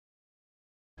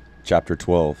Chapter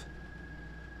 12.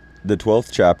 The 12th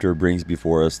chapter brings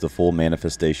before us the full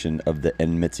manifestation of the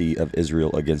enmity of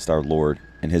Israel against our Lord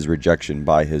and his rejection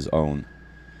by his own.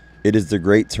 It is the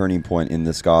great turning point in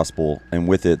this gospel, and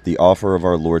with it the offer of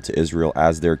our Lord to Israel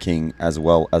as their king, as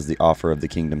well as the offer of the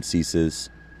kingdom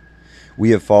ceases. We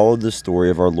have followed the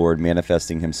story of our Lord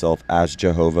manifesting himself as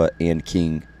Jehovah and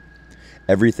King.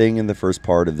 Everything in the first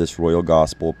part of this royal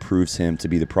gospel proves him to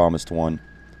be the promised one.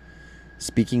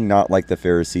 Speaking not like the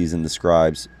Pharisees and the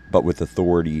scribes, but with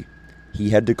authority, he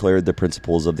had declared the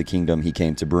principles of the kingdom he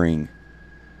came to bring.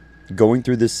 Going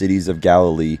through the cities of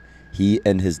Galilee, he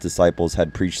and his disciples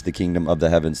had preached the kingdom of the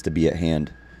heavens to be at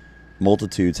hand.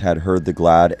 Multitudes had heard the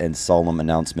glad and solemn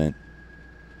announcement.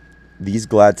 These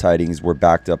glad tidings were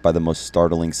backed up by the most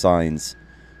startling signs.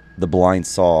 The blind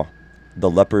saw, the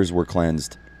lepers were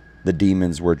cleansed, the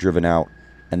demons were driven out,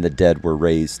 and the dead were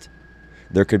raised.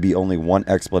 There could be only one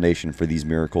explanation for these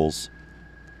miracles.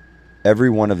 Every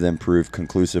one of them proved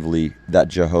conclusively that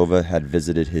Jehovah had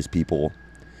visited his people.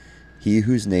 He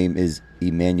whose name is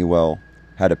Emmanuel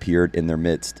had appeared in their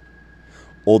midst.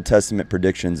 Old Testament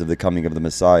predictions of the coming of the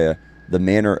Messiah, the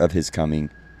manner of his coming,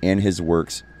 and his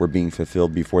works were being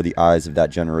fulfilled before the eyes of that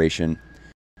generation.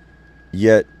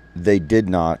 Yet they did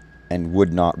not and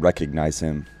would not recognize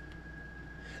him.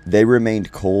 They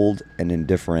remained cold and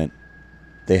indifferent.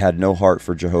 They had no heart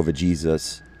for Jehovah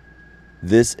Jesus.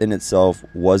 This in itself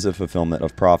was a fulfillment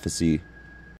of prophecy.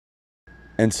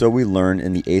 And so we learn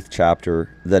in the 8th chapter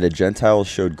that a Gentile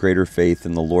showed greater faith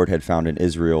than the Lord had found in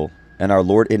Israel, and our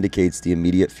Lord indicates the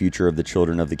immediate future of the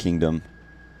children of the kingdom.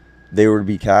 They were to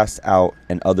be cast out,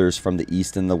 and others from the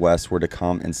east and the west were to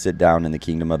come and sit down in the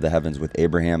kingdom of the heavens with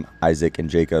Abraham, Isaac, and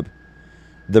Jacob.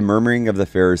 The murmuring of the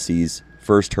Pharisees,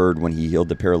 first heard when he healed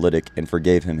the paralytic and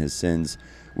forgave him his sins,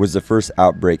 was the first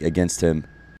outbreak against him.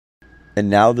 And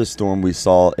now the storm we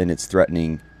saw in its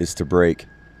threatening is to break.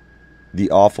 The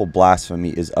awful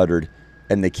blasphemy is uttered,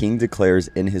 and the king declares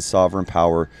in his sovereign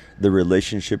power the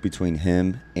relationship between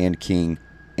him and king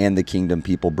and the kingdom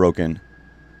people broken.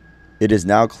 It is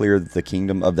now clear that the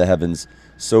kingdom of the heavens,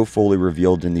 so fully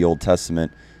revealed in the Old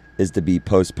Testament, is to be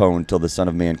postponed till the Son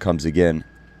of Man comes again.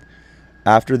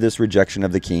 After this rejection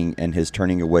of the king and his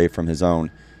turning away from his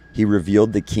own, he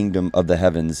revealed the kingdom of the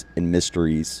heavens in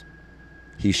mysteries.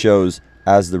 He shows,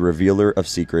 as the revealer of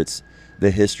secrets, the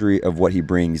history of what he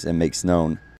brings and makes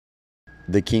known,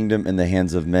 the kingdom in the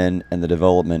hands of men and the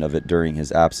development of it during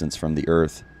his absence from the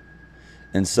earth.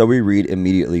 And so we read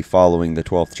immediately following the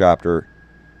 12th chapter,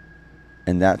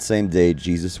 "And that same day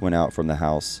Jesus went out from the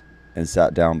house and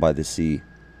sat down by the sea."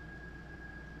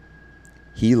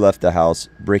 He left the house,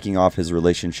 breaking off his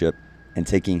relationship and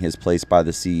taking his place by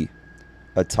the sea,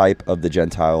 a type of the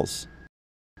Gentiles.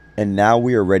 And now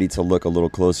we are ready to look a little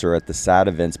closer at the sad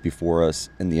events before us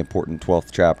in the important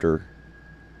 12th chapter.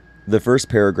 The first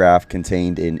paragraph,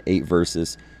 contained in 8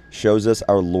 verses, shows us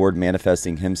our Lord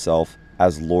manifesting himself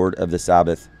as Lord of the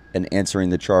Sabbath and answering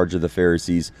the charge of the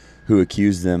Pharisees who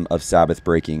accused them of Sabbath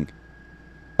breaking.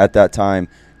 At that time,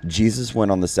 Jesus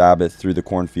went on the Sabbath through the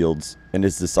cornfields, and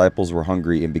his disciples were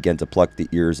hungry and began to pluck the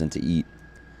ears and to eat.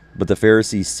 But the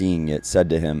Pharisees, seeing it, said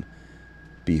to him,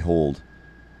 "Behold,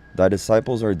 thy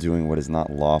disciples are doing what is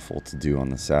not lawful to do on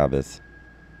the Sabbath."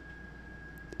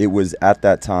 It was at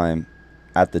the time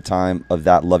of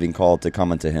that loving call to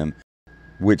come unto him,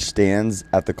 which stands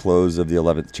at the close of the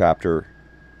 11th chapter.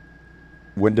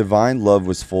 When divine love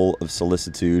was full of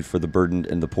solicitude for the burdened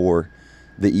and the poor,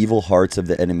 the evil hearts of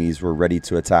the enemies were ready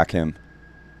to attack him.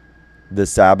 The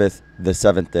Sabbath, the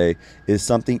 7th day, is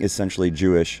something essentially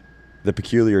Jewish, the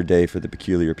peculiar day for the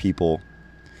peculiar people.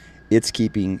 Its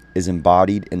keeping is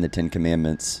embodied in the 10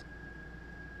 Commandments.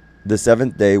 The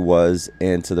 7th day was,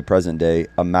 and to the present day,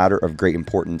 a matter of great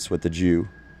importance with the Jew.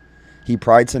 He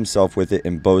prides himself with it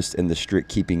and boasts in the strict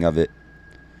keeping of it.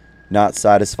 Not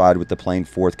satisfied with the plain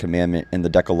 4th commandment in the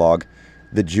Decalogue,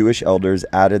 the Jewish elders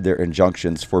added their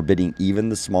injunctions forbidding even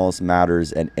the smallest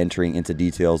matters and entering into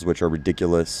details which are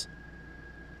ridiculous.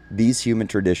 These human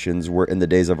traditions were in the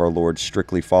days of our Lord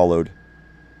strictly followed.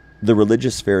 The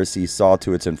religious Pharisees saw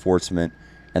to its enforcement,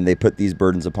 and they put these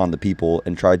burdens upon the people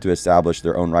and tried to establish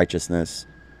their own righteousness.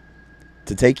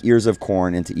 To take ears of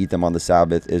corn and to eat them on the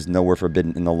Sabbath is nowhere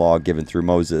forbidden in the law given through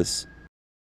Moses.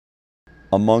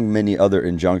 Among many other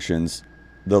injunctions,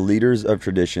 the leaders of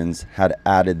traditions had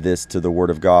added this to the word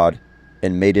of God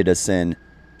and made it a sin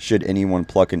should anyone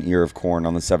pluck an ear of corn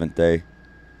on the 7th day.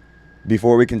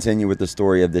 Before we continue with the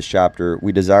story of this chapter,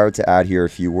 we desire to add here a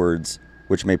few words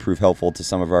which may prove helpful to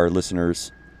some of our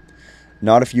listeners.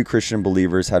 Not a few Christian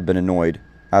believers had been annoyed,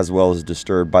 as well as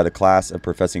disturbed by the class of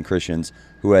professing Christians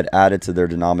who had added to their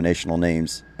denominational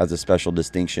names, as a special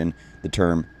distinction, the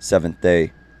term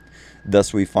Seventh-day.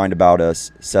 Thus we find about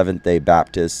us Seventh-day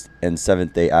Baptists and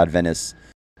Seventh-day Adventists,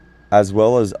 as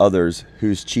well as others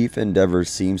whose chief endeavor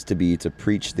seems to be to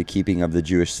preach the keeping of the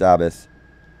Jewish Sabbath.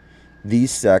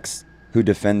 These sects, who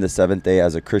defend the seventh day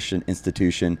as a Christian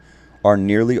institution, are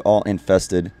nearly all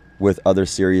infested with other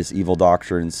serious evil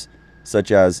doctrines,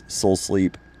 such as soul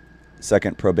sleep,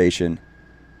 second probation,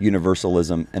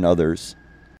 universalism, and others.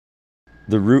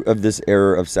 The root of this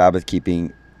error of Sabbath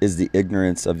keeping is the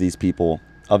ignorance of these people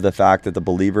of the fact that the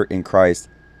believer in Christ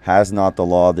has not the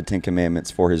law of the Ten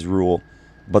Commandments for his rule,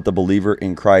 but the believer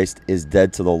in Christ is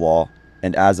dead to the law,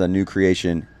 and as a new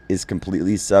creation is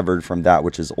completely severed from that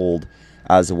which is old,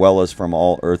 as well as from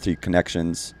all earthly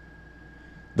connections.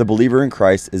 The believer in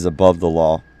Christ is above the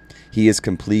law. He is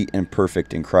complete and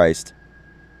perfect in Christ.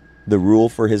 The rule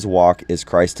for his walk is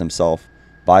Christ himself,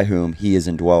 by whom he is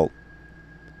indwelt.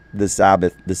 The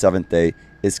Sabbath, the seventh day,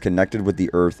 is connected with the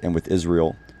earth and with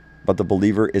Israel, but the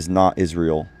believer is not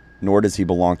Israel, nor does he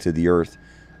belong to the earth,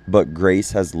 but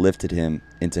grace has lifted him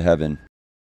into heaven.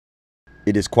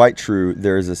 It is quite true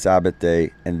there is a Sabbath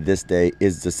day, and this day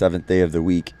is the seventh day of the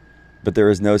week, but there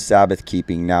is no Sabbath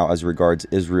keeping now as regards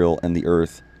Israel and the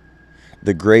earth.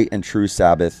 The great and true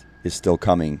Sabbath is still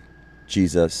coming,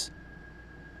 Jesus.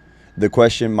 The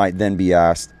question might then be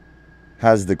asked,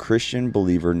 has the Christian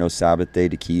believer no Sabbath day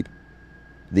to keep?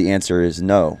 The answer is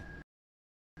no.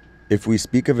 If we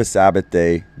speak of a Sabbath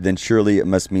day, then surely it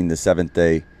must mean the seventh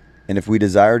day, and if we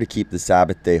desire to keep the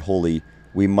Sabbath day holy,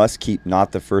 we must keep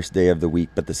not the first day of the week,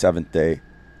 but the seventh day.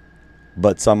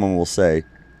 But someone will say,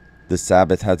 the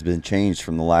Sabbath has been changed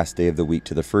from the last day of the week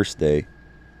to the first day.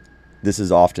 This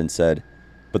is often said,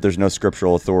 but there's no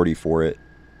scriptural authority for it.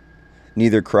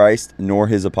 Neither Christ nor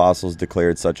his apostles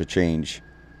declared such a change.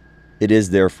 It is,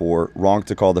 therefore, wrong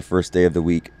to call the first day of the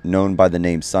week, known by the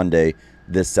name Sunday,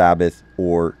 this Sabbath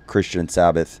or Christian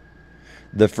Sabbath.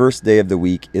 The first day of the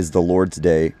week is the Lord's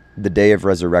Day, the day of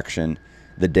resurrection,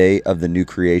 the day of the new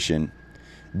creation.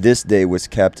 This day was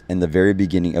kept in the very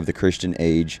beginning of the Christian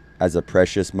age as a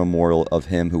precious memorial of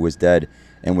him who was dead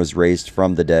and was raised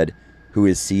from the dead, who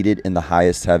is seated in the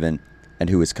highest heaven, and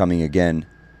who is coming again.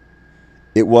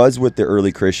 It was with the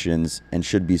early Christians, and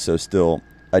should be so still,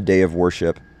 a day of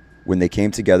worship, when they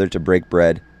came together to break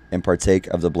bread and partake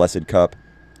of the blessed cup,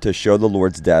 to show the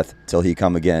Lord's death till he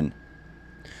come again.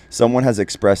 Someone has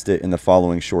expressed it in the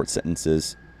following short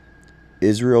sentences.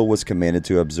 Israel was commanded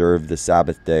to observe the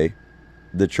Sabbath day.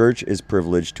 The church is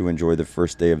privileged to enjoy the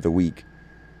first day of the week.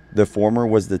 The former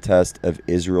was the test of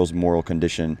Israel's moral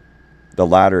condition. The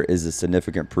latter is a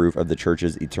significant proof of the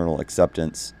church's eternal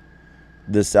acceptance.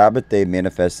 The Sabbath day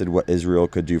manifested what Israel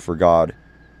could do for God.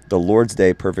 The Lord's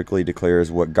Day perfectly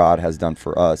declares what God has done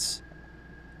for us.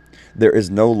 There is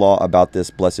no law about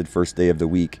this blessed first day of the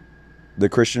week. The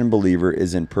Christian believer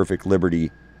is in perfect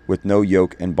liberty, with no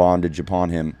yoke and bondage upon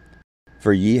him.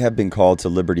 For ye have been called to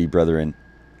liberty, brethren.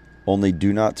 Only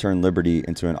do not turn liberty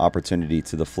into an opportunity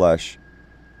to the flesh,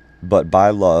 but by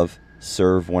love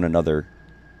serve one another.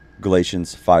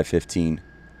 Galatians 5:15.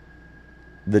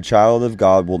 The child of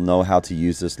God will know how to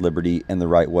use this liberty in the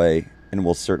right way, and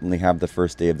will certainly have the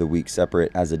first day of the week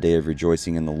separate as a day of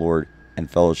rejoicing in the Lord and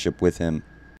fellowship with him.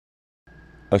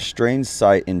 A strange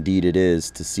sight indeed it is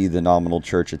to see the nominal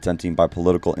church attempting by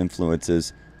political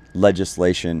influences,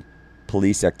 legislation,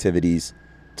 police activities,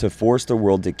 to force the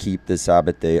world to keep the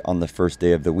Sabbath day on the first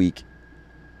day of the week,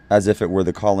 as if it were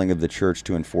the calling of the church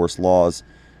to enforce laws,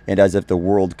 and as if the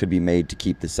world could be made to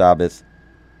keep the Sabbath.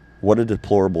 What a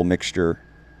deplorable mixture!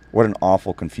 What an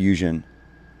awful confusion!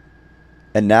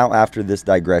 And now, after this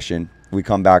digression, we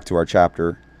come back to our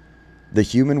chapter. The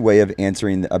human way of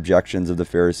answering the objections of the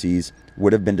Pharisees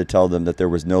would have been to tell them that there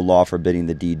was no law forbidding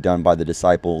the deed done by the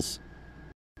disciples.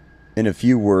 In a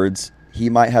few words, he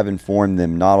might have informed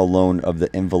them not alone of the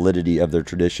invalidity of their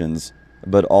traditions,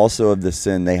 but also of the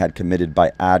sin they had committed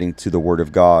by adding to the Word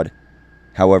of God.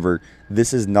 However,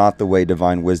 this is not the way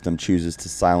divine wisdom chooses to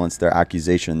silence their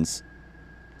accusations.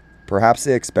 Perhaps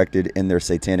they expected in their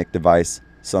satanic device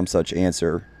some such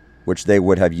answer, which they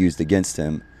would have used against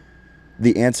him.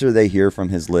 The answer they hear from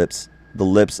his lips, the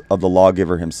lips of the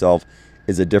lawgiver himself,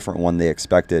 is a different one they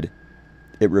expected.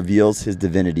 It reveals his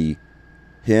divinity,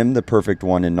 him the perfect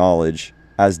one in knowledge,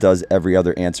 as does every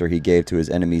other answer he gave to his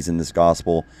enemies in this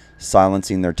gospel,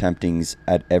 silencing their temptings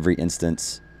at every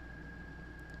instance.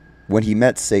 When he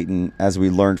met Satan, as we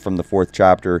learned from the 4th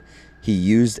chapter, he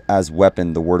used as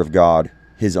weapon the word of God,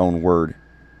 his own word.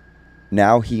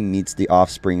 Now he meets the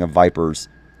offspring of vipers,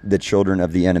 the children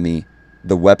of the enemy.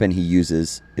 The weapon he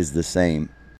uses is the same.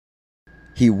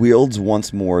 He wields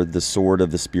once more the sword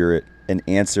of the Spirit and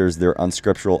answers their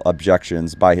unscriptural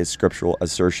objections by his scriptural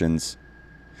assertions.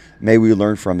 May we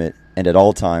learn from it, and at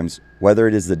all times, whether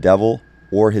it is the devil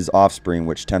or his offspring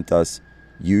which tempt us,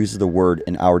 use the word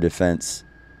in our defense.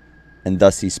 And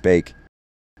thus he spake,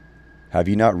 Have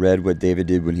ye not read what David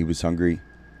did when he was hungry,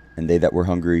 and they that were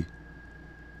hungry?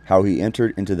 How he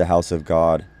entered into the house of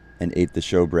God, and ate the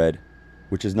showbread,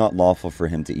 which is not lawful for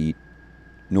him to eat,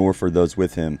 nor for those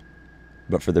with him,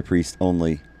 but for the priest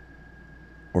only.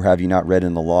 Or have ye not read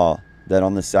in the law, that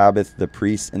on the Sabbath the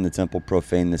priests in the temple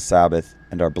profane the Sabbath,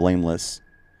 and are blameless?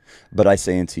 But I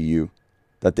say unto you,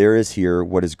 that there is here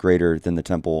what is greater than the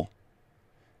temple.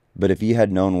 But if ye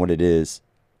had known what it is,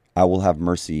 I will have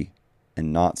mercy,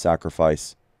 and not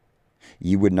sacrifice,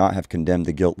 ye would not have condemned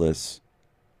the guiltless.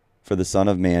 For the Son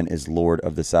of Man is Lord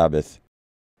of the Sabbath.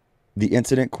 The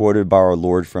incident quoted by our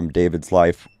Lord from David's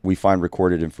life we find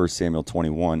recorded in 1 Samuel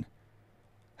 21.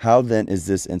 How then is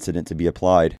this incident to be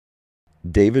applied?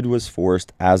 David was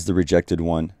forced as the rejected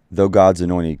one, though God's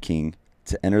anointed king,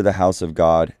 to enter the house of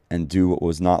God and do what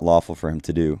was not lawful for him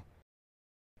to do.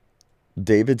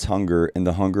 David's hunger and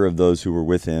the hunger of those who were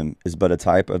with him is but a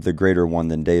type of the greater one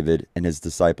than David and his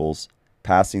disciples,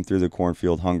 passing through the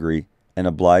cornfield hungry and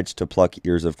obliged to pluck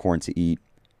ears of corn to eat.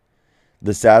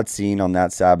 The sad scene on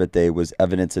that Sabbath day was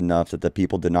evidence enough that the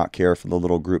people did not care for the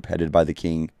little group headed by the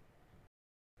king.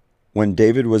 When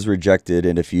David was rejected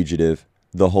and a fugitive,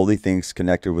 the holy things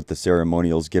connected with the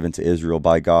ceremonials given to Israel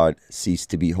by God ceased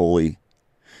to be holy.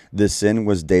 This sin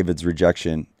was David's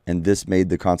rejection, and this made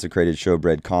the consecrated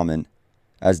showbread common.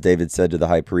 As David said to the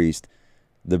high priest,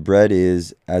 The bread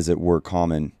is, as it were,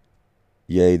 common,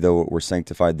 yea, though it were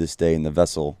sanctified this day in the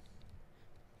vessel.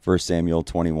 1 Samuel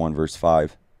 21, verse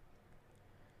 5.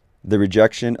 The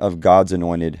rejection of God's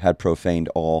anointed had profaned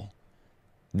all.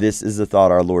 This is the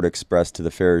thought our Lord expressed to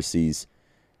the Pharisees.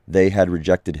 They had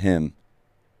rejected him.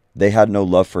 They had no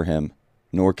love for him,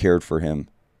 nor cared for him.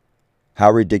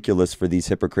 How ridiculous for these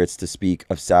hypocrites to speak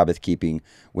of Sabbath keeping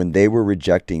when they were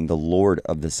rejecting the Lord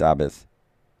of the Sabbath.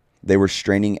 They were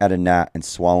straining at a gnat and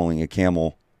swallowing a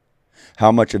camel.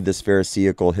 How much of this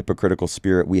pharisaical, hypocritical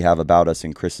spirit we have about us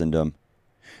in Christendom.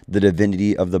 The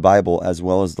divinity of the Bible, as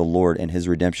well as the Lord and his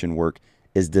redemption work,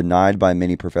 is denied by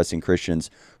many professing Christians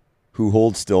who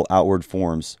hold still outward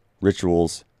forms,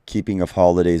 rituals, keeping of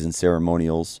holidays and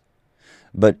ceremonials.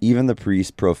 But even the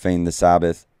priests profaned the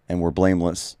Sabbath and were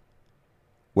blameless.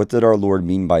 What did our Lord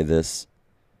mean by this?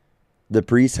 The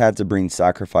priests had to bring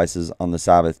sacrifices on the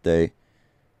Sabbath day,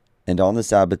 and on the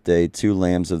Sabbath day 2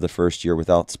 lambs of the first year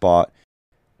without spot,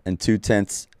 and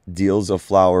 2/10 deals of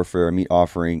flour for a meat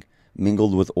offering,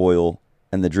 mingled with oil,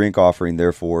 and the drink offering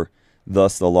therefore,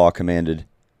 thus the law commanded.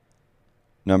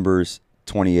 Numbers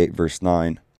 28 verse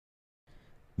 9.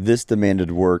 This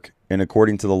demanded work, and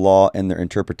according to the law and their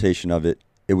interpretation of it,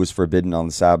 it was forbidden on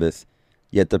the Sabbath.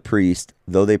 Yet the priests,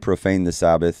 though they profaned the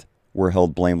Sabbath, were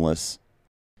held blameless.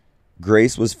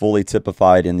 Grace was fully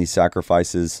typified in these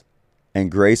sacrifices,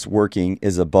 and grace working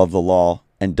is above the law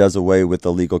and does away with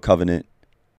the legal covenant.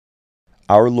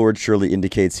 Our Lord surely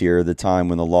indicates here the time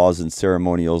when the laws and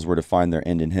ceremonials were to find their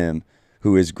end in him,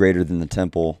 who is greater than the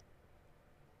temple.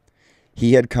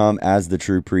 He had come as the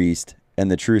true priest, and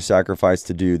the true sacrifice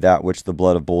to do that which the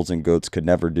blood of bulls and goats could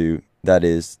never do, that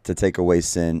is, to take away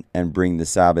sin and bring the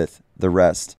Sabbath, the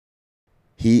rest.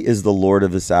 He is the Lord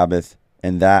of the Sabbath,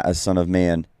 and that as Son of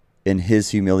Man, in his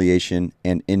humiliation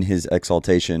and in his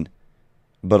exaltation.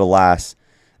 But alas,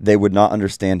 they would not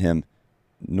understand him,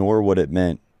 nor what it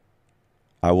meant.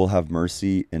 I will have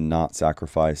mercy and not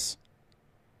sacrifice.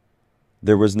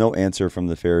 There was no answer from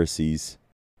the Pharisees.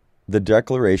 The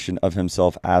declaration of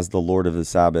himself as the Lord of the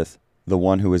Sabbath, the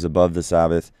one who is above the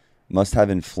Sabbath, must have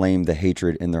inflamed the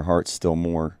hatred in their hearts still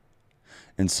more.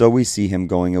 And so we see him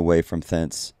going away from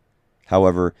thence.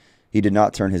 However, he did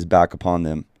not turn his back upon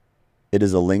them. It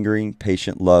is a lingering,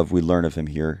 patient love we learn of him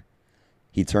here.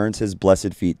 He turns his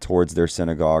blessed feet towards their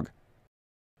synagogue.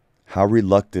 How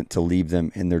reluctant to leave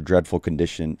them in their dreadful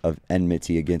condition of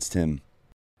enmity against him.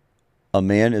 A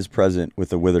man is present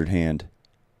with a withered hand.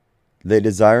 They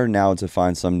desire now to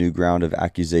find some new ground of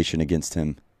accusation against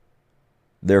him.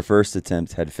 Their first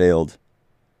attempt had failed.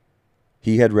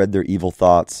 He had read their evil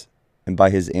thoughts, and by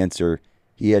his answer,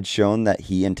 he had shown that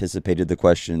he anticipated the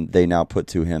question they now put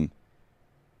to him.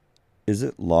 Is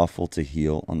it lawful to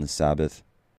heal on the Sabbath?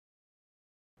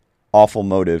 Awful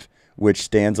motive, which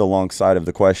stands alongside of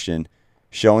the question,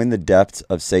 showing the depths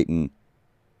of Satan,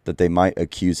 that they might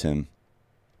accuse him.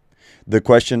 The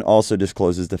question also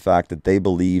discloses the fact that they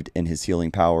believed in his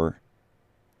healing power.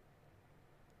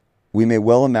 We may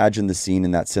well imagine the scene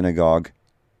in that synagogue.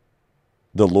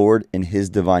 The Lord in his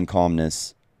divine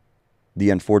calmness, the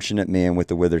unfortunate man with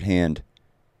the withered hand,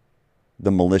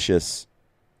 the malicious,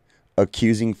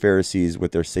 accusing Pharisees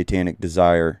with their satanic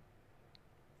desire,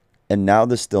 and now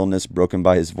the stillness broken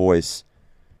by his voice.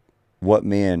 What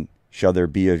man shall there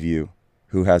be of you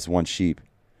who has one sheep,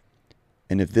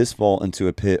 and if this fall into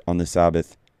a pit on the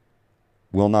Sabbath,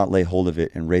 will not lay hold of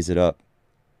it and raise it up?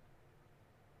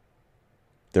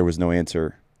 There was no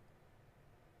answer.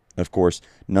 Of course,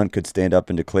 none could stand up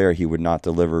and declare he would not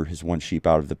deliver his one sheep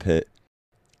out of the pit.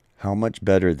 How much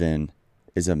better, then,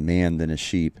 is a man than a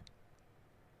sheep?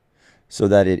 So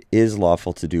that it is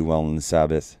lawful to do well on the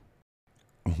Sabbath.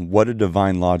 What a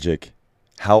divine logic!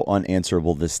 How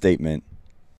unanswerable this statement!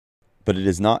 But it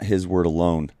is not his word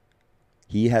alone.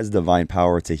 He has divine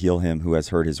power to heal him who has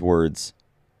heard his words.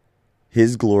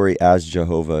 His glory as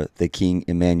Jehovah, the King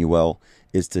Emmanuel,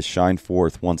 is to shine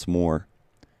forth once more.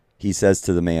 He says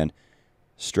to the man,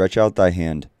 "Stretch out thy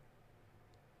hand."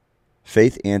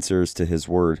 Faith answers to his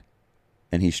word,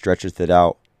 and he stretcheth it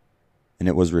out, and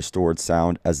it was restored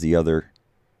sound as the other.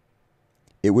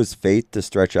 It was faith to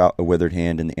stretch out a withered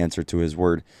hand in answer to his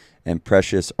word, and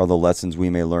precious are the lessons we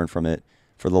may learn from it,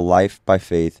 for the life by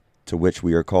faith to which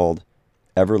we are called,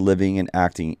 ever living and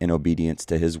acting in obedience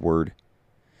to his word.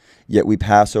 Yet we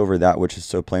pass over that which is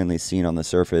so plainly seen on the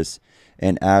surface,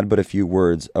 and add but a few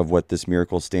words of what this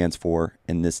miracle stands for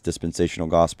in this dispensational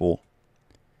gospel.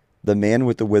 The man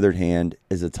with the withered hand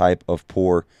is a type of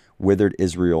poor, withered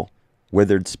Israel,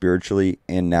 withered spiritually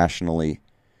and nationally.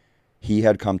 He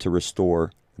had come to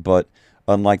restore, but,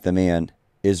 unlike the man,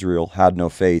 Israel had no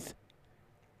faith.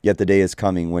 Yet the day is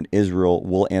coming when Israel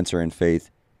will answer in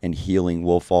faith, and healing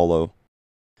will follow.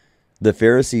 The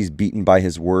Pharisees, beaten by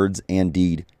his words and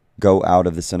deed, go out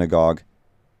of the synagogue.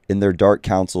 In their dark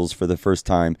councils, for the first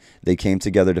time, they came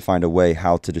together to find a way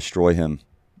how to destroy him.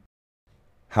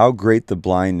 How great the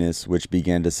blindness which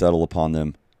began to settle upon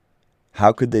them!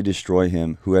 How could they destroy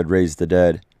him who had raised the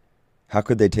dead? How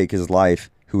could they take his life,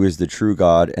 who is the true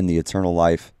God and the eternal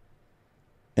life?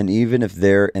 And even if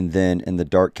there and then in the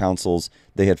dark councils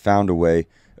they had found a way,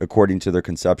 according to their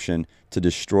conception, to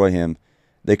destroy him,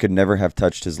 they could never have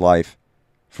touched his life.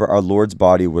 For our Lord's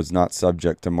body was not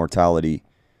subject to mortality.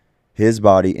 His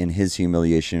body in his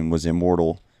humiliation was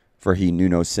immortal, for he knew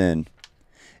no sin.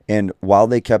 And while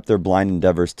they kept their blind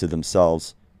endeavors to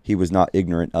themselves, he was not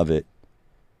ignorant of it.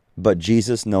 But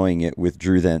Jesus, knowing it,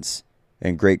 withdrew thence,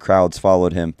 and great crowds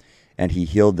followed him, and he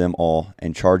healed them all,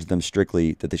 and charged them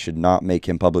strictly that they should not make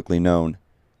him publicly known.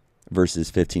 Verses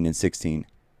 15 and 16.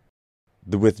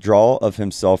 The withdrawal of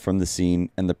himself from the scene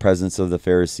and the presence of the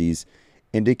Pharisees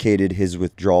indicated his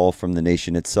withdrawal from the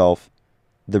nation itself,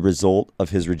 the result of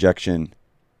his rejection.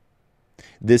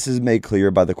 This is made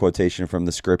clear by the quotation from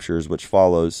the scriptures which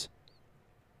follows,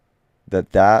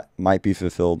 that might be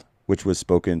fulfilled which was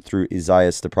spoken through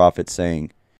Isaiah the prophet,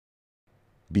 saying,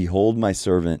 "Behold my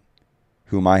servant,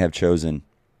 whom I have chosen,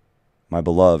 my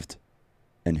beloved,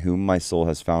 in whom my soul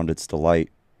has found its delight.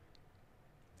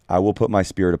 I will put my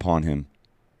spirit upon him,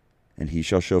 and he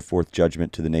shall show forth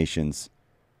judgment to the nations.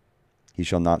 He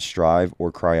shall not strive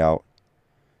or cry out,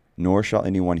 nor shall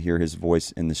anyone hear his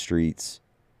voice in the streets.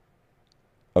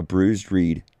 A bruised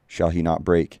reed shall he not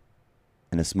break,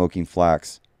 and a smoking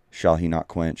flax shall he not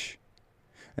quench,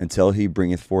 until he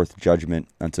bringeth forth judgment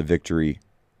unto victory,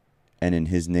 and in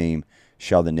his name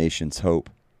shall the nations hope."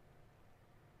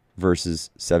 Verses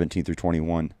 17 through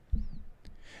 21.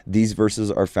 These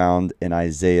verses are found in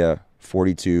Isaiah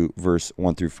 42, verse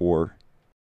 1 through 4.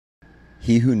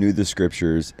 He who knew the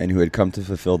scriptures and who had come to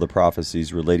fulfill the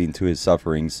prophecies relating to his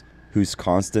sufferings, whose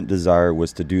constant desire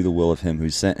was to do the will of him who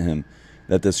sent him,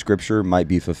 that the scripture might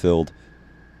be fulfilled.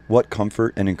 What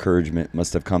comfort and encouragement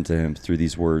must have come to him through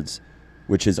these words,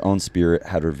 which his own spirit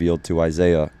had revealed to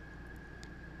Isaiah.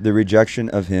 The rejection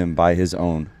of him by his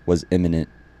own was imminent.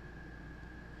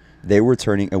 They were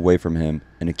turning away from him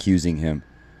and accusing him.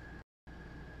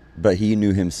 But he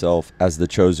knew himself as the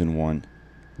chosen one,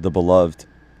 the beloved,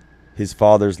 his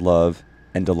Father's love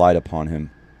and delight upon him.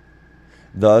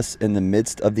 Thus, in the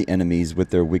midst of the enemies with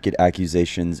their wicked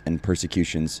accusations and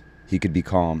persecutions, he could be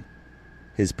calm,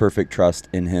 his perfect trust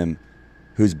in him,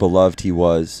 whose beloved he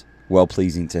was,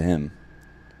 well-pleasing to him.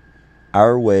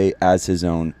 Our way as his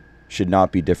own should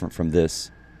not be different from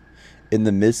this. In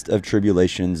the midst of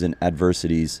tribulations and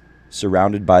adversities,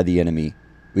 surrounded by the enemy,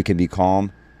 we can be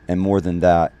calm, and more than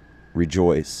that,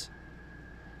 rejoice.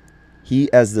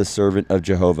 He, as the servant of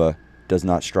Jehovah, does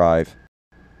not strive.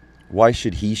 Why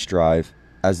should he strive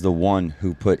as the one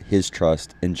who put his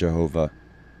trust in Jehovah?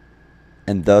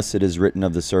 And thus it is written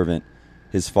of the servant,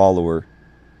 his follower,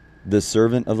 "The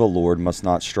servant of the Lord must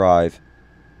not strive,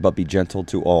 but be gentle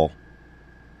to all.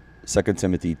 2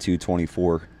 Timothy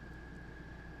 2:24.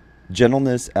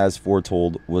 Gentleness, as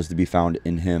foretold, was to be found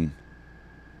in him.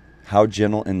 How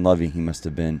gentle and loving he must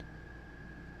have been.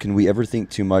 Can we ever think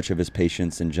too much of his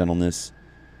patience and gentleness?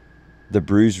 The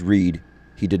bruised reed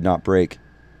he did not break.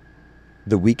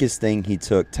 The weakest thing he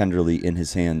took tenderly in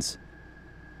his hands.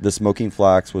 The smoking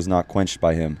flax was not quenched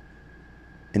by him.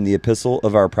 In the epistle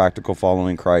of our practical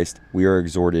following Christ, we are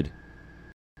exhorted,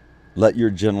 let your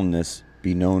gentleness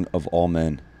be known of all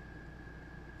men.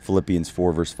 Philippians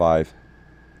 4 verse 5.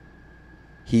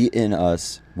 He in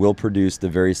us will produce the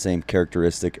very same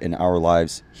characteristic in our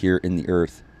lives here in the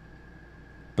earth.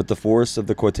 But the force of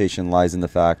the quotation lies in the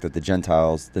fact that the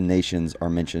Gentiles, the nations, are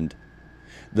mentioned.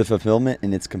 The fulfillment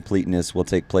in its completeness will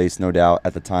take place, no doubt,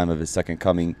 at the time of his second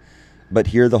coming, but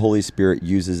here the Holy Spirit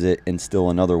uses it in still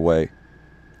another way.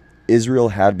 Israel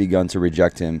had begun to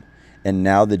reject him, and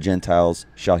now the Gentiles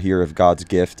shall hear of God's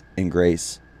gift and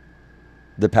grace.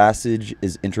 The passage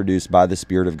is introduced by the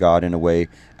Spirit of God in a way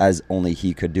as only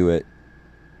he could do it.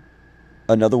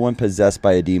 Another one possessed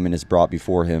by a demon is brought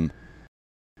before him.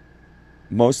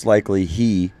 Most likely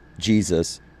he,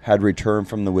 Jesus, had returned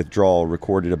from the withdrawal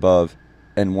recorded above,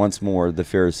 and once more the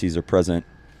Pharisees are present.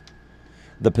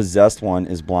 The possessed one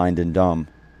is blind and dumb.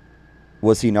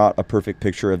 Was he not a perfect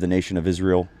picture of the nation of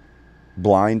Israel?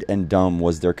 Blind and dumb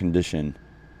was their condition.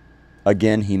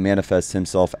 Again he manifests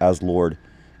himself as Lord,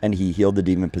 and he healed the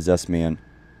demon-possessed man,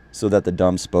 so that the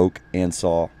dumb spoke and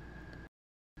saw.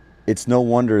 It's no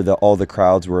wonder that all the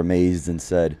crowds were amazed and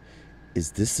said,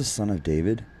 "Is this the Son of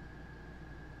David?"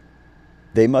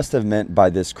 They must have meant by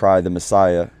this cry the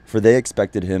Messiah, for they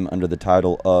expected him under the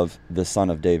title of the Son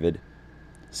of David.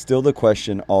 Still the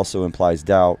question also implies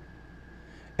doubt.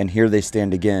 And here they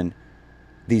stand again,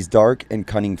 these dark and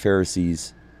cunning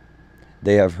Pharisees.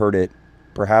 They have heard it.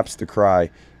 Perhaps the cry,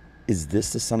 "Is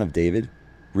this the Son of David?"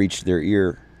 reached their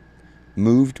ear.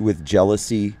 Moved with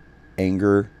jealousy,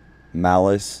 anger,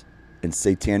 malice, and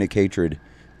satanic hatred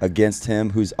against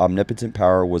him whose omnipotent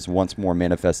power was once more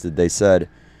manifested, they said,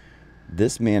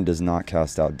 "This man does not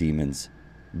cast out demons,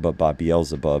 but by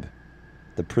Beelzebub,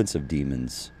 the prince of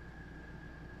demons."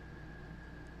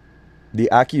 The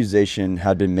accusation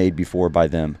had been made before by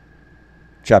them.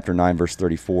 Chapter 9, verse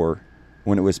 34,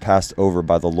 when it was passed over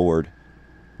by the Lord.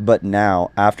 But now,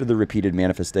 after the repeated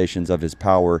manifestations of his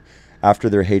power, after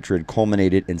their hatred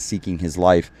culminated in seeking his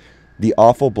life, the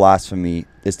awful blasphemy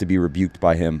is to be rebuked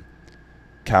by him.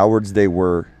 Cowards they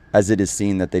were, as it is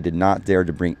seen that they did not dare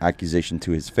to bring accusation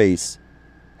to his face.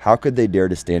 How could they dare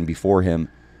to stand before him?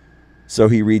 So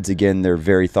he reads again their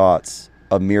very thoughts,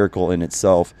 a miracle in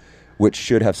itself, which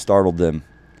should have startled them.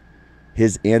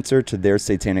 His answer to their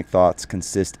satanic thoughts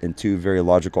consists in two very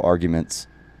logical arguments.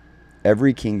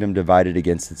 Every kingdom divided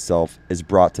against itself is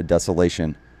brought to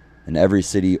desolation, and every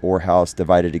city or house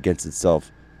divided against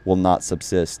itself will not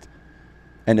subsist.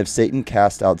 And if Satan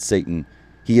cast out Satan,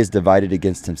 he is divided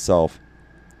against himself.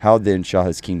 How then shall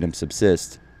his kingdom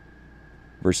subsist?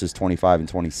 Verses 25 and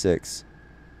 26.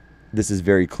 This is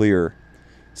very clear.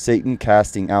 Satan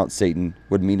casting out Satan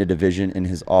would mean a division in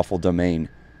his awful domain,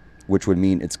 which would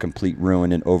mean its complete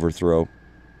ruin and overthrow.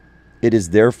 It is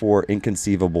therefore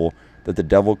inconceivable that the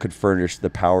devil could furnish the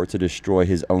power to destroy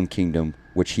his own kingdom,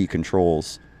 which he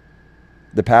controls.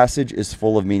 The passage is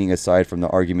full of meaning aside from the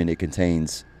argument it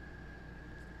contains.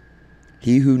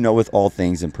 He who knoweth all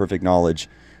things in perfect knowledge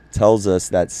tells us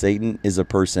that Satan is a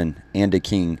person and a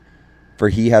king, for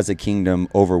he has a kingdom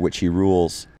over which he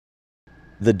rules.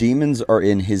 The demons are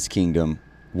in his kingdom,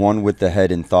 one with the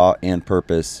head in thought and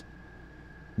purpose.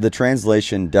 The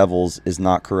translation devils is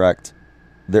not correct.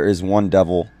 There is one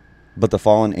devil, but the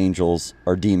fallen angels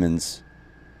are demons.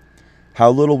 How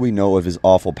little we know of his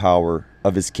awful power,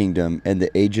 of his kingdom, and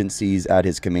the agencies at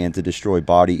his command to destroy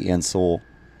body and soul.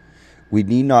 We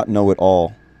need not know it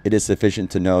all. It is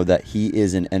sufficient to know that he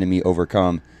is an enemy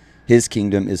overcome. His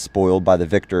kingdom is spoiled by the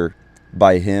victor,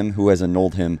 by him who has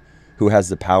annulled him, who has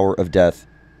the power of death,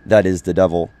 that is, the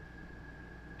devil.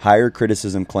 Higher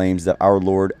criticism claims that our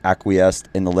Lord acquiesced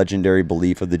in the legendary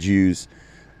belief of the Jews,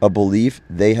 a belief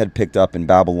they had picked up in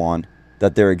Babylon,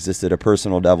 that there existed a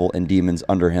personal devil and demons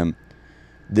under him.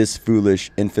 This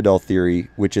foolish, infidel theory,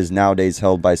 which is nowadays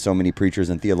held by so many preachers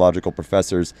and theological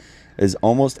professors, is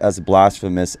almost as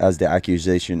blasphemous as the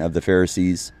accusation of the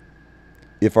Pharisees.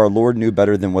 If our Lord knew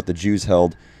better than what the Jews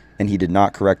held, and he did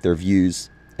not correct their views,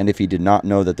 and if he did not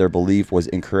know that their belief was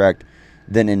incorrect,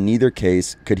 then in neither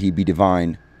case could he be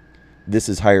divine. This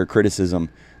is higher criticism,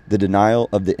 the denial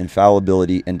of the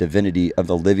infallibility and divinity of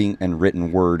the living and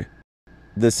written word.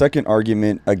 The second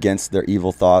argument against their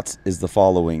evil thoughts is the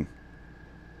following.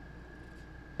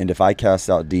 And if I cast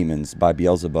out demons by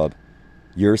Beelzebub,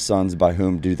 your sons by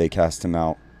whom do they cast him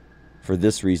out? For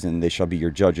this reason they shall be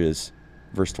your judges.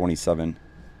 Verse 27.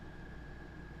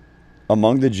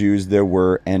 Among the Jews there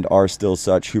were and are still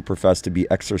such who profess to be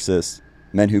exorcists,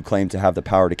 men who claim to have the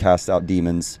power to cast out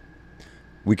demons.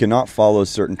 We cannot follow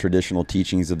certain traditional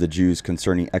teachings of the Jews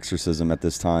concerning exorcism at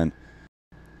this time.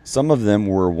 Some of them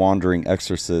were wandering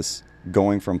exorcists,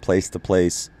 going from place to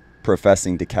place,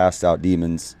 professing to cast out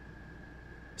demons.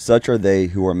 Such are they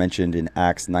who are mentioned in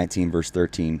Acts 19 verse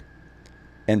 13.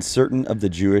 And certain of the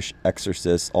Jewish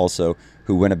exorcists also,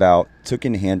 who went about, took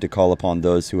in hand to call upon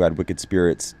those who had wicked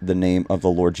spirits the name of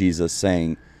the Lord Jesus,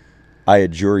 saying, I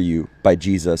adjure you by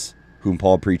Jesus, whom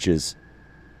Paul preaches.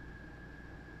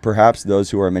 Perhaps those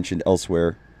who are mentioned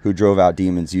elsewhere, who drove out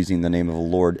demons using the name of the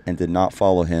Lord and did not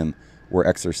follow him, were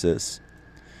exorcists.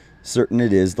 Certain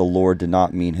it is the Lord did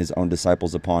not mean his own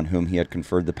disciples upon whom he had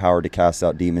conferred the power to cast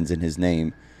out demons in his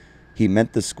name. He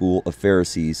meant the school of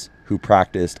Pharisees, who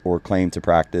practiced or claimed to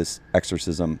practice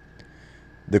exorcism.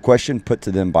 The question put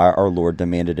to them by our Lord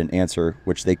demanded an answer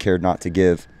which they cared not to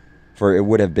give, for it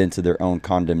would have been to their own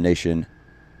condemnation.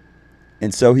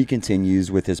 And so he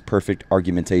continues with his perfect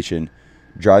argumentation,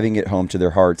 driving it home to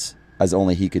their hearts as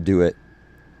only he could do it.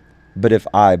 But if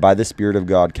I, by the Spirit of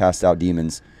God, cast out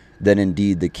demons, then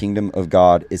indeed the kingdom of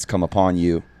God is come upon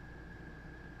you.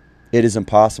 It is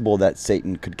impossible that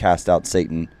Satan could cast out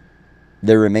Satan.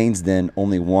 There remains then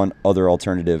only one other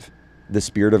alternative. The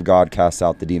Spirit of God casts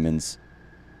out the demons.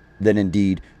 Then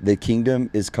indeed the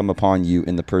kingdom is come upon you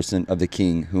in the person of the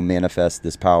King who manifests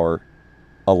this power.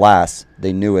 Alas,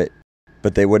 they knew it,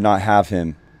 but they would not have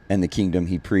him and the kingdom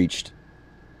he preached.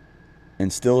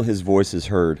 And still his voice is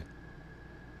heard.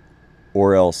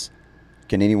 Or else,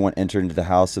 can anyone enter into the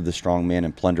house of the strong man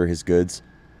and plunder his goods,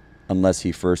 unless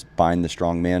he first bind the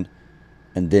strong man,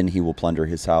 and then he will plunder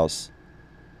his house?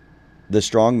 The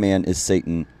strong man is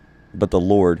Satan, but the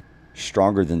Lord,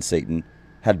 stronger than Satan,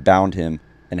 had bound him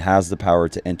and has the power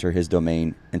to enter his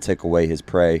domain and take away his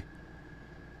prey.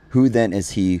 Who then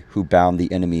is he who bound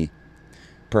the enemy?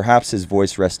 Perhaps his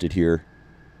voice rested here.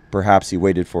 Perhaps he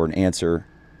waited for an answer.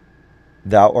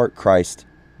 Thou art Christ,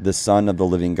 the Son of the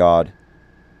living God,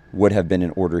 would have been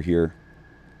in order here.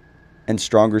 And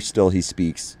stronger still he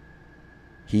speaks.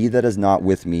 He that is not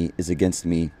with me is against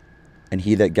me, and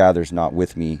he that gathers not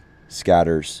with me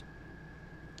scatters.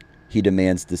 He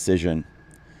demands decision.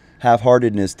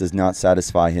 Half-heartedness does not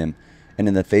satisfy him, and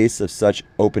in the face of such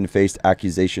open-faced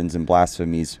accusations and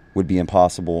blasphemies would be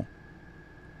impossible.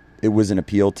 It was an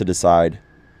appeal to decide.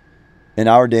 In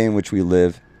our day in which we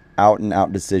live,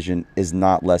 out-and-out decision is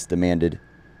not less demanded.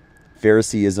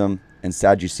 Phariseeism and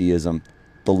Sadduceeism,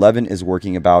 the leaven is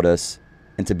working about us,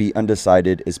 and to be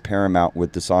undecided is paramount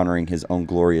with dishonoring his own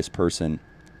glorious person.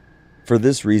 For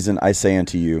this reason I say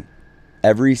unto you,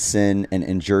 every sin and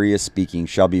injurious speaking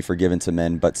shall be forgiven to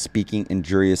men, but speaking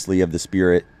injuriously of the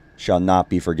Spirit shall not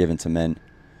be forgiven to men.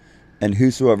 And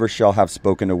whosoever shall have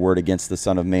spoken a word against the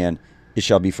Son of Man, it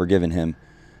shall be forgiven him.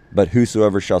 But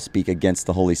whosoever shall speak against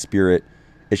the Holy Spirit,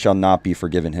 it shall not be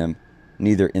forgiven him,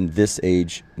 neither in this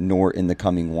age nor in the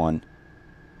coming one.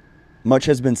 Much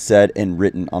has been said and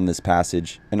written on this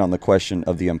passage and on the question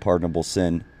of the unpardonable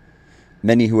sin.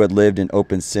 Many who had lived in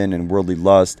open sin and worldly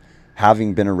lust,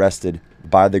 having been arrested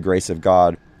by the grace of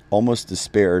God, almost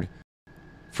despaired,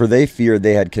 for they feared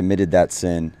they had committed that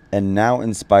sin, and now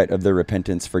in spite of their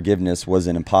repentance, forgiveness was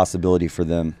an impossibility for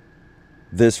them.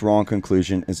 This wrong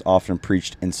conclusion is often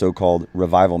preached in so-called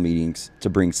revival meetings to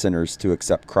bring sinners to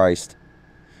accept Christ.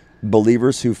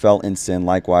 Believers who fell in sin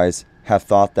likewise have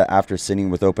thought that after sinning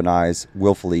with open eyes,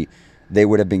 willfully, they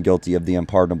would have been guilty of the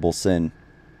unpardonable sin.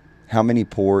 How many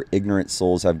poor, ignorant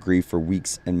souls have grieved for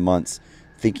weeks and months,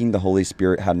 thinking the Holy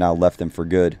Spirit had now left them for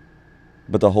good.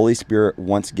 But the Holy Spirit,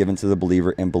 once given to the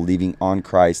believer and believing on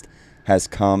Christ, has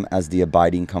come as the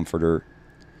abiding comforter.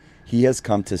 He has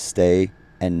come to stay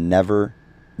and never,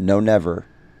 no never,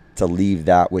 to leave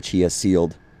that which he has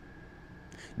sealed.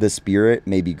 The Spirit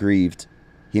may be grieved,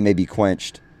 he may be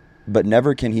quenched, but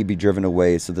never can he be driven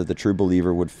away so that the true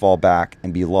believer would fall back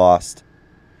and be lost.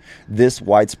 This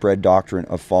widespread doctrine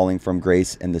of falling from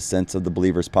grace in the sense of the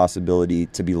believer's possibility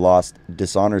to be lost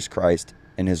dishonors Christ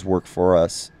and his work for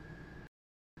us.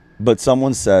 But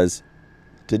someone says,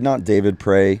 did not David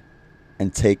pray,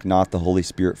 and take not the Holy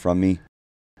Spirit from me?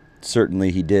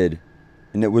 Certainly he did,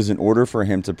 and it was in order for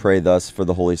him to pray thus, for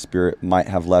the Holy Spirit might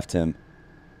have left him.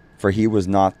 For he was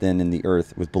not then in the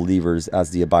earth with believers as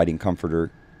the abiding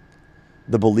comforter.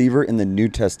 The believer in the New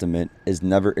Testament is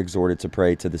never exhorted to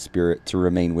pray to the Spirit to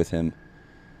remain with him.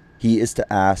 He is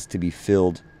to ask to be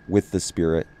filled with the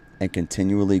Spirit, and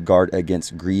continually guard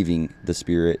against grieving the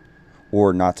Spirit,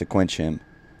 or not to quench him,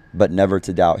 but never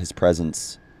to doubt his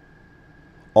presence.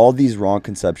 All these wrong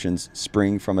conceptions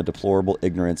spring from a deplorable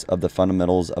ignorance of the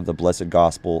fundamentals of the blessed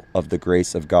gospel of the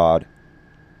grace of God.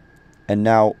 And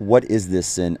now, what is this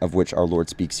sin of which our Lord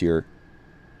speaks here?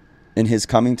 In his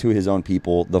coming to his own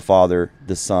people, the Father,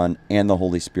 the Son, and the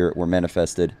Holy Spirit were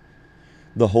manifested.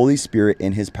 The Holy Spirit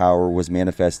in his power was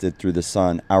manifested through the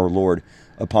Son, our Lord,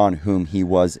 upon whom he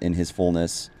was in his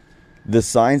fullness. The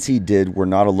signs he did were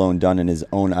not alone done in his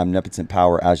own omnipotent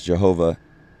power as Jehovah.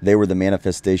 They were the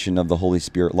manifestation of the Holy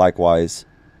Spirit likewise.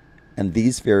 And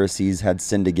these Pharisees had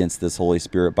sinned against this Holy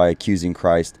Spirit by accusing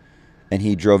Christ, and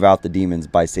he drove out the demons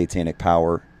by satanic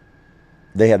power.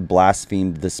 They had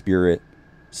blasphemed the Spirit,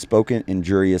 spoken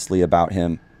injuriously about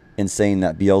him, in saying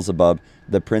that Beelzebub,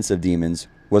 the prince of demons,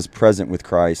 was present with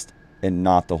Christ, and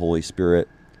not the Holy Spirit.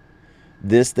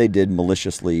 This they did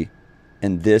maliciously,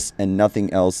 and this and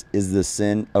nothing else is the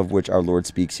sin of which our Lord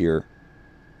speaks here.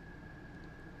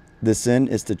 The sin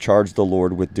is to charge the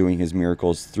Lord with doing his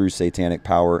miracles through satanic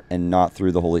power and not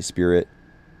through the Holy Spirit.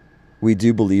 We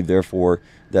do believe, therefore,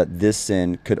 that this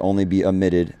sin could only be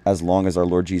omitted as long as our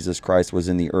Lord Jesus Christ was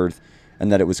in the earth,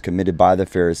 and that it was committed by the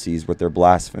Pharisees with their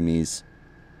blasphemies.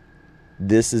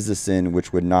 This is the sin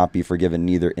which would not be forgiven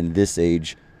neither in this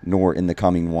age nor in the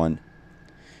coming one.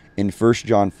 In 1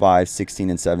 John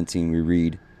 5:16 and 17 we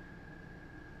read,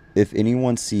 "If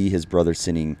anyone see his brother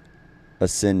sinning, a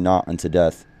sin not unto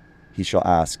death, he shall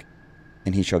ask,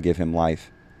 and he shall give him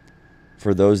life.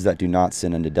 For those that do not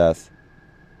sin unto death,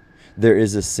 there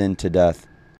is a sin to death.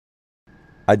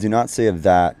 I do not say of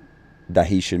that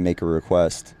he should make a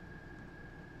request."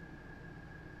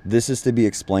 This is to be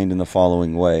explained in the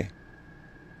following way.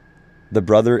 The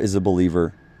brother is a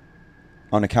believer.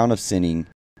 On account of sinning,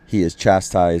 he is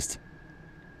chastised.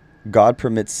 God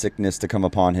permits sickness to come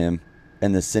upon him,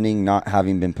 and the sinning not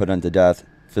having been put unto death,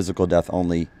 physical death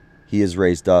only, he is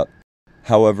raised up.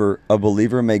 However, a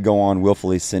believer may go on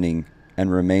willfully sinning and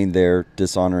remain there,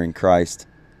 dishonoring Christ.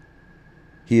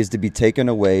 He is to be taken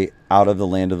away out of the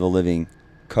land of the living,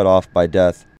 cut off by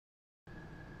death.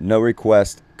 No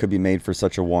request could be made for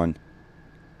such a one.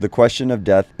 The question of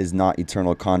death is not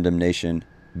eternal condemnation,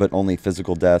 but only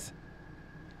physical death.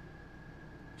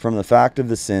 From the fact of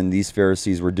the sin these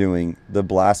Pharisees were doing, the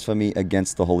blasphemy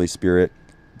against the Holy Spirit,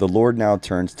 the Lord now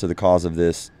turns to the cause of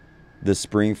this, the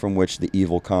spring from which the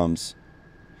evil comes.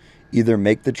 Either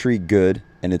make the tree good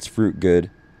and its fruit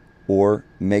good, or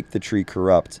make the tree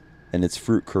corrupt and its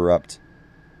fruit corrupt.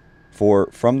 For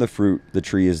from the fruit the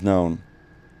tree is known.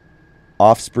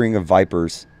 Offspring of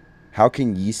vipers, how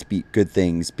can ye speak good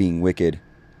things, being wicked?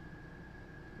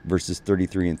 Verses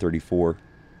 33 and 34.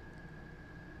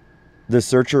 The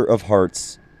searcher of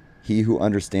hearts, he who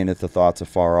understandeth the thoughts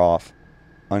afar off,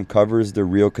 uncovers the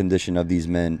real condition of these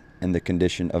men and the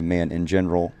condition of man in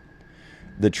general.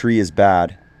 The tree is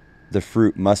bad, the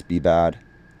fruit must be bad.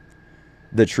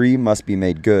 The tree must be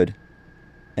made good,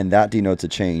 and that denotes a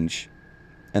change,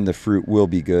 and the fruit will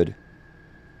be good.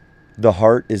 The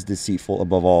heart is deceitful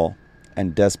above all,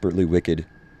 and desperately wicked.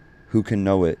 Who can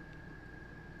know it?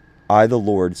 I, the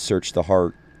Lord, search the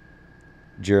heart.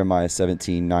 Jeremiah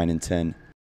 17:9 and 10.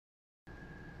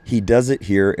 He does it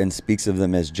here and speaks of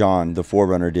them as John, the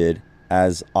forerunner, did,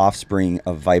 as offspring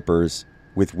of vipers,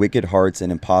 with wicked hearts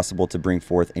and impossible to bring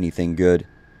forth anything good.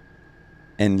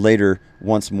 And later,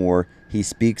 once more, he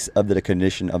speaks of the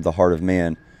condition of the heart of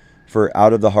man. For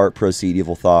out of the heart proceed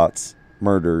evil thoughts,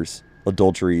 murders,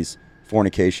 adulteries,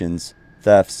 fornications,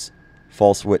 thefts,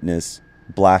 false witness,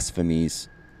 blasphemies.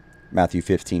 Matthew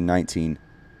 15:19.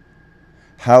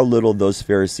 How little those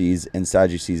Pharisees and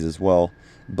Sadducees as well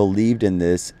believed in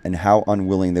this, and how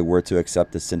unwilling they were to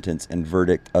accept the sentence and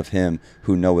verdict of him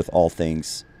who knoweth all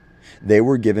things. They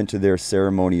were given to their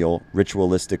ceremonial,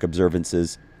 ritualistic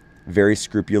observances, very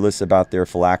scrupulous about their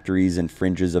phylacteries and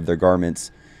fringes of their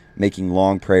garments, making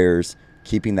long prayers,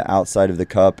 keeping the outside of the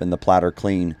cup and the platter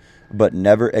clean, but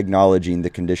never acknowledging the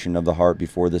condition of the heart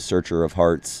before the searcher of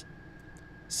hearts.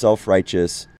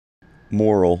 Self-righteous,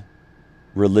 moral,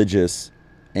 religious,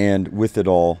 and, with it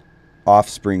all,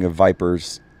 offspring of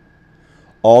vipers.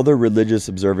 All their religious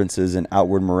observances and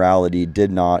outward morality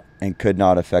did not and could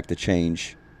not effect a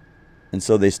change. And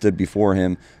so they stood before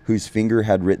him, whose finger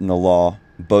had written the law,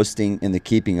 boasting in the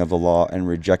keeping of the law and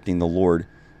rejecting the Lord,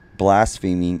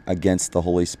 blaspheming against the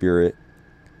Holy Spirit.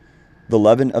 The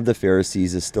leaven of the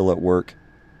Pharisees is still at work.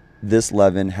 This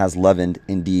leaven has leavened,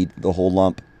 indeed, the whole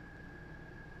lump.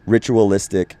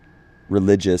 Ritualistic,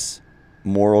 religious,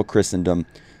 moral Christendom,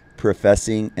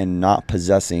 professing and not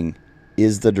possessing,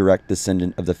 is the direct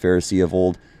descendant of the Pharisee of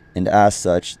old, and as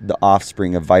such, the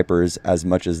offspring of vipers as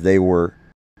much as they were.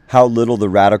 How little the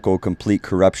radical, complete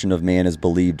corruption of man is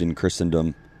believed in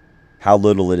Christendom. How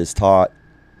little it is taught.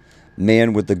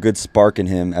 Man with the good spark in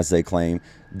him, as they claim,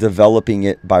 developing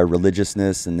it by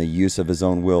religiousness and the use of his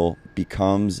own will,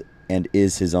 becomes and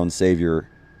is his own Savior.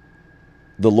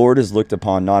 The Lord is looked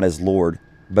upon not as Lord,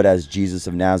 but as Jesus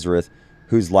of Nazareth,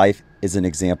 whose life is an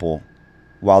example,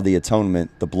 while the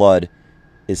atonement, the blood,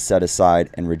 is set aside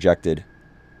and rejected.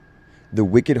 The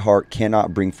wicked heart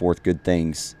cannot bring forth good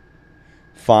things.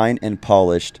 Fine and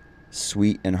polished,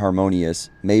 sweet and harmonious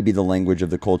may be the language of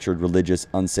the cultured, religious,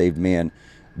 unsaved man,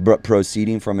 but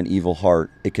proceeding from an evil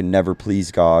heart, it can never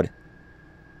please God.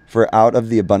 For out of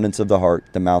the abundance of the heart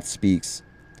the mouth speaks.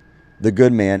 The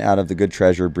good man out of the good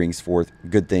treasure brings forth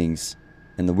good things,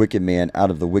 and the wicked man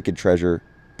out of the wicked treasure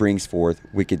brings forth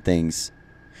wicked things.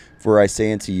 For I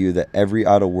say unto you that every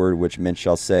idle word which men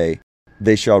shall say,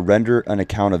 they shall render an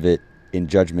account of it in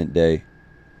judgment day.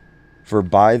 For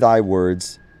by thy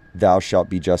words thou shalt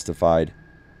be justified,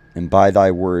 and by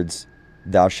thy words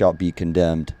thou shalt be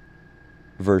condemned.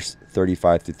 Verse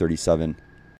 35 through 37.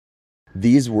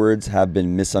 These words have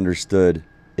been misunderstood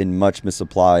and much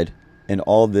misapplied, and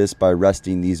all this by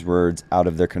wresting these words out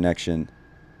of their connection.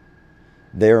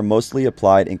 They are mostly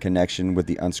applied in connection with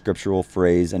the unscriptural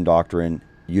phrase and doctrine,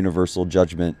 universal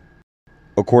judgment.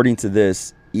 According to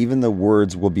this, even the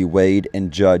words will be weighed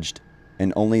and judged,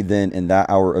 and only then in that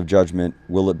hour of judgment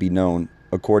will it be known,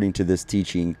 according to this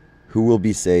teaching, who will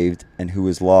be saved and who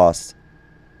is lost.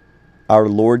 Our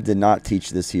Lord did not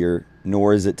teach this here,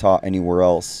 nor is it taught anywhere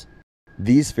else.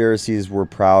 These Pharisees were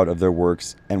proud of their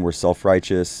works and were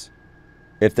self-righteous.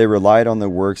 If they relied on their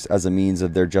works as a means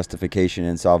of their justification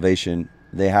and salvation,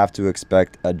 they have to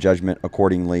expect a judgment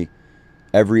accordingly.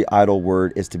 Every idle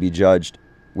word is to be judged,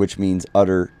 which means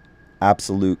utter,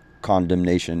 absolute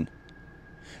condemnation.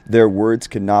 Their words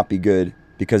could not be good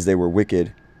because they were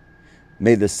wicked.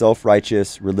 May the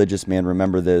self-righteous, religious man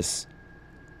remember this.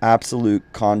 Absolute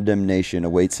condemnation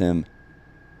awaits him.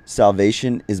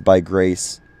 Salvation is by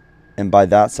grace, and by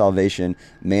that salvation,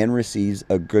 man receives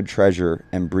a good treasure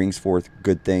and brings forth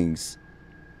good things.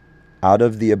 Out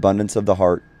of the abundance of the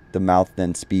heart, the mouth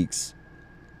then speaks.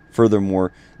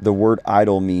 Furthermore, the word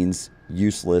idle means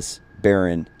useless,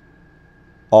 barren.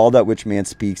 All that which man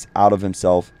speaks out of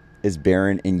himself is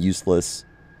barren and useless.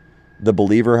 The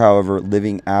believer, however,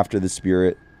 living after the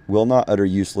Spirit, will not utter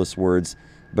useless words,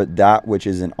 but that which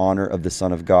is in honor of the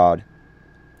Son of God.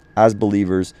 As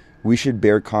believers, we should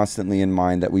bear constantly in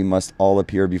mind that we must all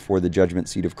appear before the judgment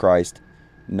seat of Christ,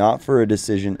 not for a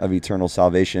decision of eternal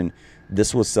salvation.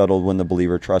 This was settled when the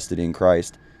believer trusted in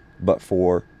Christ, but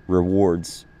for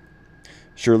rewards.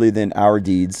 Surely then our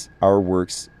deeds, our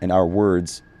works, and our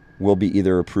words will be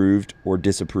either approved or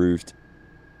disapproved.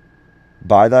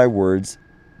 By thy words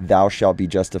thou shalt be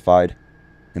justified,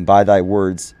 and by thy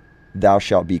words thou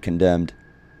shalt be condemned.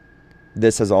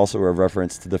 This has also a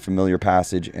reference to the familiar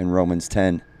passage in Romans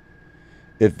 10.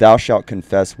 If thou shalt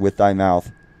confess with thy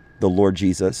mouth the Lord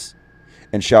Jesus,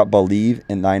 and shalt believe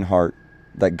in thine heart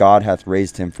that God hath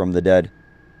raised him from the dead,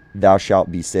 thou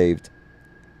shalt be saved.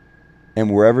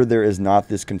 And wherever there is not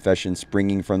this confession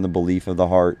springing from the belief of the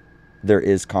heart, there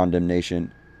is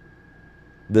condemnation.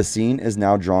 The scene is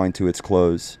now drawing to its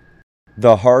close.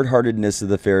 The hard-heartedness of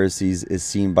the Pharisees is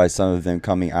seen by some of them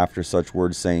coming after such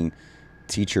words, saying,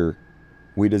 Teacher,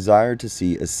 we desire to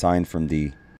see a sign from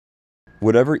thee.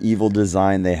 Whatever evil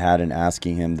design they had in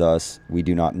asking him thus, we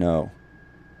do not know.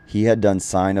 He had done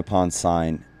sign upon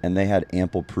sign, and they had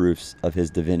ample proofs of his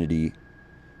divinity.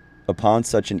 Upon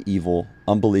such an evil,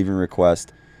 unbelieving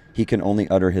request, he can only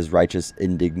utter his righteous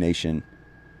indignation.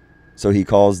 So he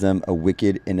calls them a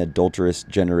wicked and adulterous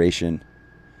generation.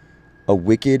 A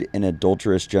wicked and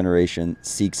adulterous generation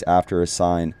seeks after a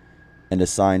sign, and a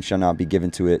sign shall not be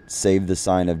given to it, save the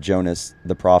sign of Jonas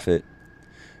the prophet.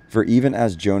 For even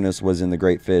as Jonas was in the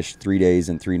great fish 3 days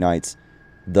and 3 nights,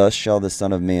 thus shall the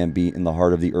Son of Man be in the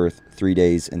heart of the earth 3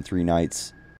 days and 3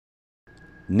 nights.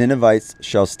 Ninevites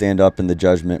shall stand up in the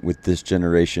judgment with this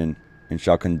generation, and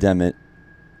shall condemn it,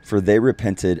 for they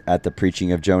repented at the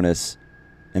preaching of Jonas.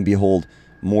 And behold,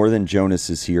 more than Jonas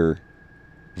is here.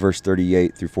 Verse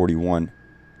 38 through 41.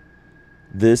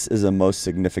 This is a most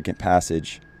significant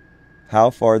passage. How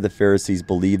far the Pharisees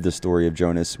believed the story of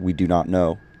Jonas, we do not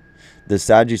know. The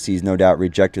Sadducees no doubt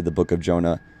rejected the book of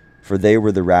Jonah, for they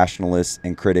were the rationalists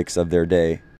and critics of their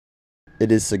day.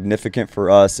 It is significant for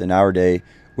us in our day,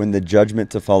 when the judgment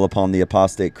to fall upon the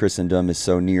apostate Christendom is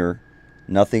so near.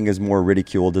 Nothing is more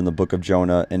ridiculed than the book of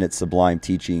Jonah and its sublime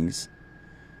teachings.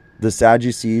 The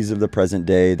Sadducees of the present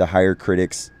day, the higher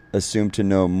critics, assume to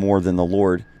know more than the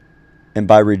Lord. And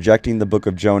by rejecting the book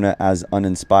of Jonah as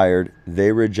uninspired,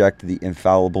 they reject the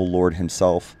infallible Lord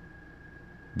himself.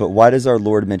 But why does our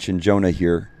Lord mention Jonah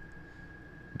here?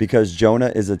 Because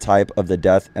Jonah is a type of the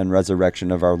death and resurrection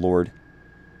of our Lord.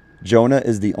 Jonah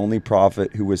is the only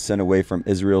prophet who was sent away from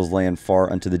Israel's land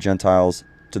far unto the Gentiles,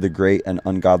 to the great and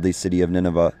ungodly city of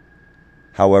Nineveh.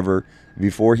 However,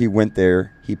 before he went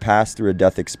there, he passed through a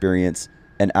death experience,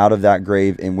 and out of that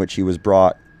grave in which he was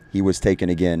brought, he was taken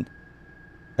again,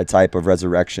 a type of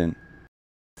resurrection.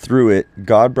 Through it,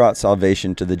 God brought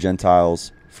salvation to the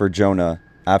Gentiles, for Jonah,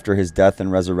 after his death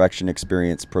and resurrection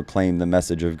experience, proclaimed the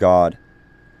message of God.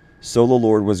 So the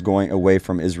Lord was going away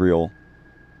from Israel.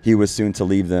 He was soon to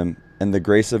leave them, and the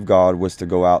grace of God was to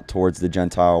go out towards the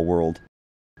Gentile world.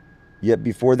 Yet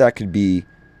before that could be,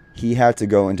 he had to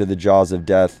go into the jaws of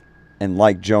death, and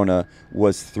like Jonah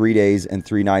was 3 days and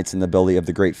 3 nights in the belly of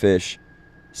the great fish,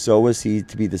 so was he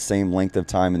to be the same length of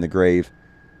time in the grave,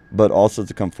 but also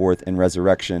to come forth in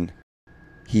resurrection.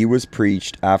 He was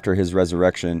preached after his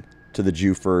resurrection, to the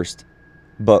Jew first.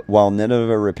 But while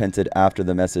Nineveh repented after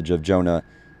the message of Jonah,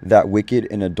 that wicked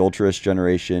and adulterous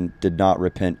generation did not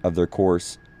repent of their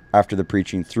course, after the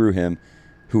preaching through him,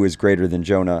 who is greater than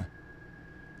Jonah.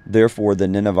 Therefore the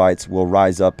Ninevites will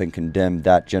rise up and condemn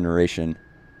that generation.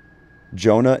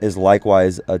 Jonah is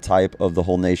likewise a type of the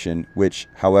whole nation, which,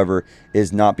 however,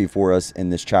 is not before us in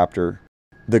this chapter.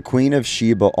 The queen of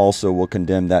Sheba also will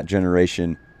condemn that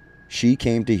generation. She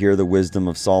came to hear the wisdom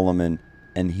of Solomon,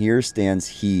 and here stands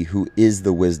he who is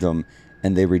the wisdom,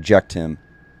 and they reject him,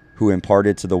 who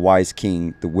imparted to the wise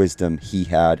king the wisdom he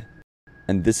had.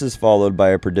 And this is followed by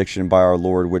a prediction by our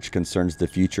Lord which concerns the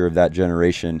future of that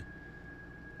generation.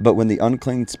 But when the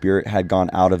unclean spirit had gone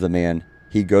out of the man,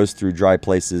 he goes through dry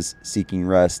places seeking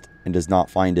rest, and does not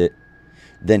find it.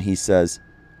 Then he says,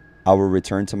 I will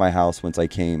return to my house whence I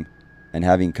came. And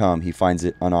having come, he finds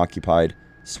it unoccupied,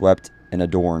 swept, and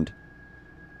adorned.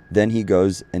 Then he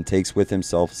goes and takes with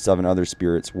himself 7 other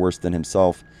spirits worse than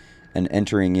himself, and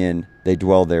entering in, they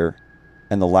dwell there.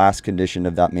 And the last condition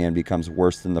of that man becomes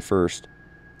worse than the first.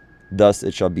 Thus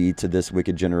it shall be to this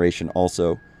wicked generation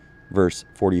also. Verse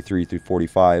 43 through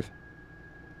 45.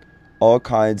 All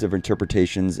kinds of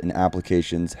interpretations and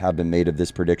applications have been made of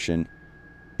this prediction.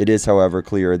 It is, however,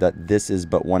 clear that this is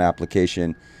but one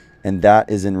application, and that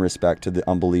is in respect to the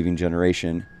unbelieving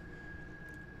generation.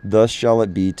 Thus shall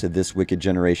it be to this wicked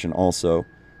generation also,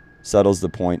 settles the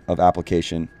point of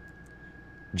application.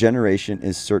 Generation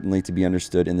is certainly to be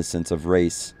understood in the sense of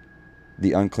race.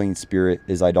 The unclean spirit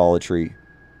is idolatry.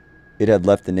 It had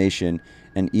left the nation,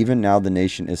 and even now the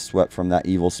nation is swept from that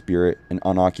evil spirit and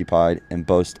unoccupied and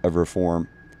boast of reform.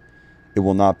 It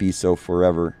will not be so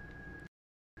forever.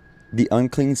 The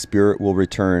unclean spirit will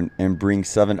return and bring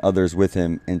 7 others with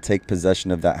him and take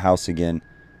possession of that house again.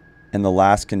 And the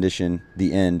last condition,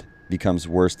 the end, becomes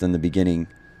worse than the beginning.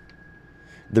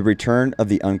 The return of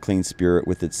the unclean spirit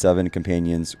with its 7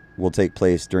 companions will take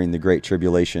place during the great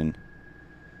tribulation.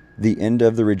 The end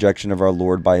of the rejection of our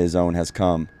Lord by his own has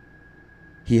come.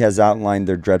 He has outlined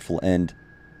their dreadful end,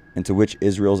 into which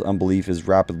Israel's unbelief is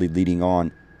rapidly leading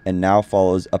on, and now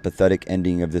follows a pathetic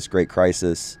ending of this great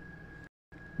crisis.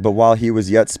 But while he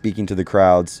was yet speaking to the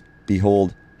crowds,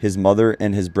 behold, his mother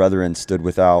and his brethren stood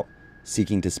without,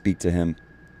 seeking to speak to him.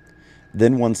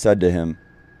 Then one said to him,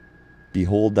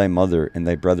 Behold, thy mother and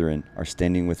thy brethren are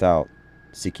standing without,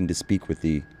 seeking to speak with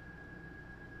thee.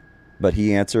 But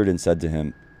he answered and said to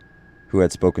him, who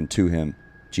had spoken to him,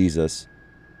 Jesus,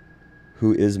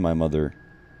 Who is my mother,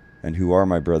 and who are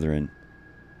my brethren?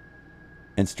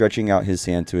 And stretching out his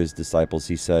hand to his disciples,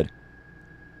 he said,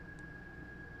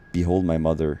 Behold my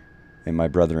mother and my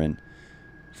brethren,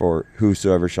 for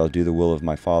whosoever shall do the will of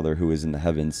my Father who is in the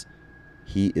heavens,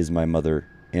 he is my mother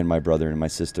and my brother and my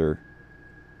sister.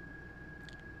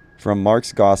 From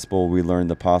Mark's gospel we learn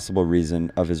the possible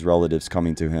reason of his relatives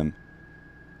coming to him.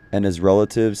 And his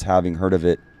relatives, having heard of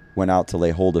it, went out to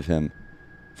lay hold of him,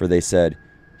 for they said,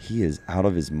 He is out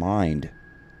of his mind.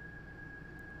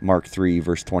 Mark 3,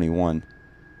 verse 21.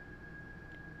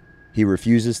 He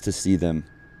refuses to see them.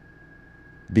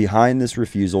 Behind this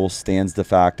refusal stands the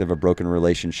fact of a broken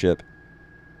relationship.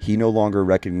 He no longer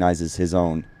recognizes his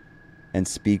own, and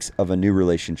speaks of a new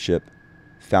relationship,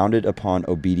 founded upon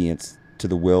obedience to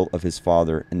the will of his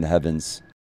Father in the heavens.